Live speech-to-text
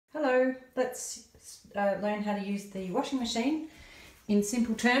Hello, let's learn how to use the washing machine in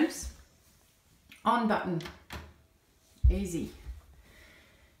simple terms. On button, easy.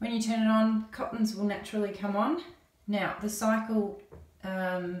 When you turn it on, cottons will naturally come on. Now the cycle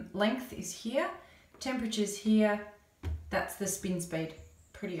length is here, temperature's here, that's the spin speed,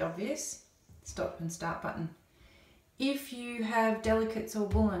 pretty obvious. Stop and start button. If you have delicates or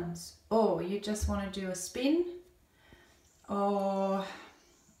woolens, or you just want to do a spin, or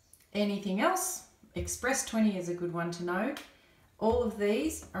anything else, Express 20 is a good one to know. All of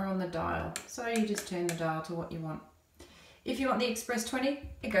these are on the dial, so you just turn the dial to what you want. If you want the Express 20,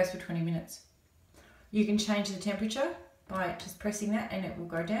 it goes for 20 minutes. You can change the temperature by just pressing that and it will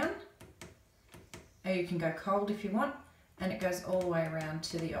go down. Or you can go cold if you want, and it goes all the way around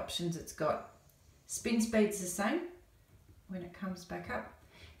to the options it's got. Spin speed's the same when it comes back up.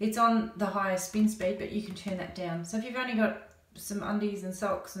 It's on the highest spin speed, but you can turn that down. So if you've only got some undies and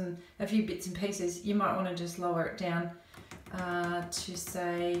socks and a few bits and pieces, you might want to just lower it down to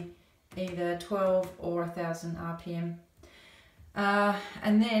say either 12 or 1000 RPM.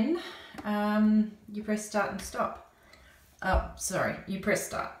 And then you press start and stop. Oh, sorry, you press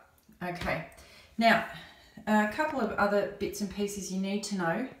start. Okay. Now, a couple of other bits and pieces you need to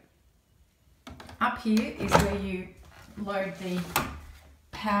know. Up here is where you load the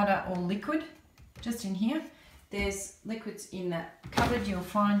powder or liquid, just in here. There's liquids in that cupboard. You'll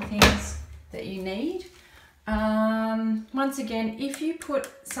find things that you need. Once again, if you put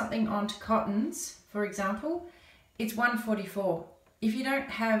something onto cottons, for example, it's 1:44. If you don't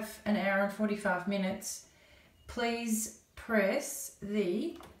have an hour and 45 minutes, please press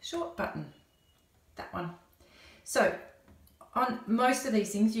the short button, that one. So on most of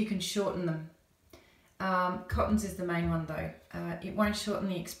these things, you can shorten them. Cottons is the main one though. It won't shorten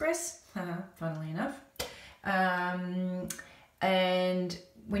the Express, funnily enough. And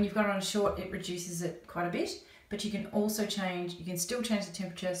when you've got it on short, it reduces it quite a bit, but you can also change, you can still change the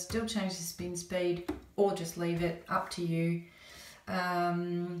temperature, still change the spin speed, or just leave it, up to you.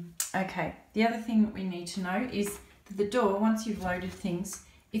 Okay, the other thing that we need to know is that the door, once you've loaded things,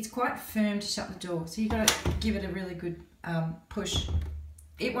 it's quite firm to shut the door, so you've got to give it a really good push.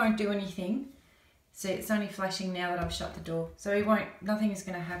 It won't do anything. See, it's only flashing now that I've shut the door, so nothing is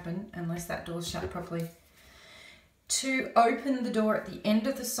going to happen unless that door's shut properly. To open the door at the end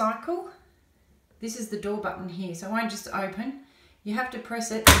of the cycle, this is the door button here, so it won't just open. You have to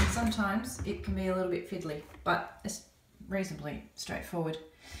press it, and sometimes it can be a little bit fiddly, but it's reasonably straightforward.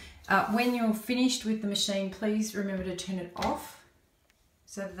 When you're finished with the machine, please remember to turn it off,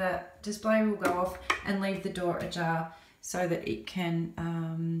 so the display will go off, and leave the door ajar so that it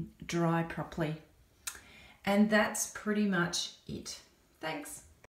can dry properly. And that's pretty much it. Thanks.